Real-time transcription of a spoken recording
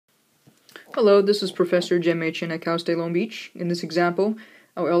Hello, this is Professor Jen-Mei at Cal State Long Beach. In this example,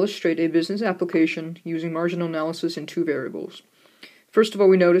 I'll illustrate a business application using marginal analysis in two variables. First of all,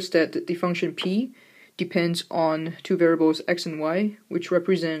 we notice that the function p depends on two variables x and y, which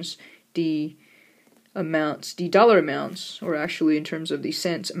represents the amounts, the dollar amounts, or actually in terms of the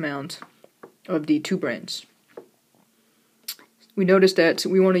cents amount of the two brands. We notice that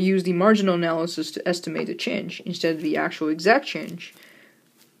we want to use the marginal analysis to estimate the change instead of the actual exact change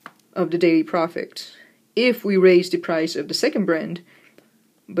of the daily profit if we raise the price of the second brand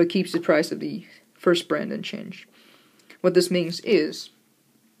but keeps the price of the first brand unchanged. What this means is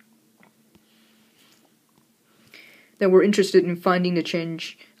that we're interested in finding the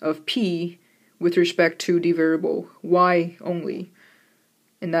change of p with respect to the variable y only,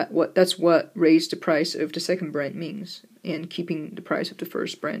 and that's what raise the price of the second brand means, and keeping the price of the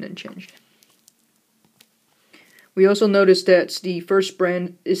first brand unchanged. We also notice that the first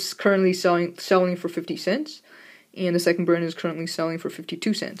brand is currently selling for 50 cents, and the second brand is currently selling for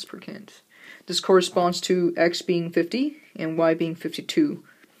 52 cents per can. This corresponds to x being 50 and y being 52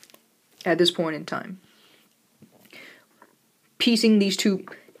 at this point in time. Putting these two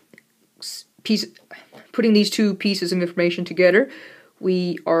pieces of information together,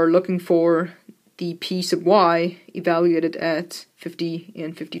 we are looking for the piece of y evaluated at 50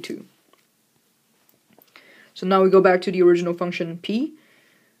 and 52. So now we go back to the original function p.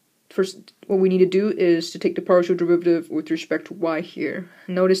 First, what we need to do is to take the partial derivative with respect to y here.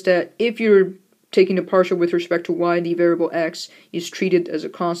 Notice that if you're taking the partial with respect to y, the variable x is treated as a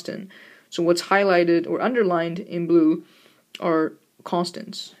constant. So what's highlighted or underlined in blue are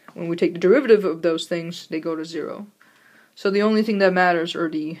constants. When we take the derivative of those things, they go to 0. So the only thing that matters are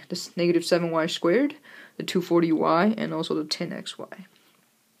the negative 7y squared, the 240y, and also the 10xy.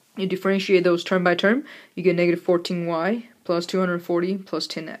 You differentiate those term by term, you get negative 14y plus 240 plus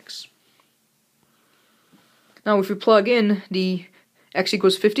 10x. Now if we plug in the x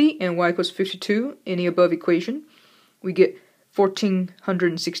equals 50 and y equals 52 in the above equation, we get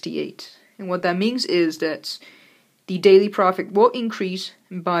 1468. And what that means is that the daily profit will increase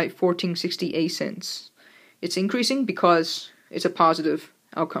by 1468 cents. It's increasing because it's a positive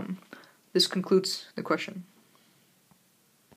outcome. This concludes the question.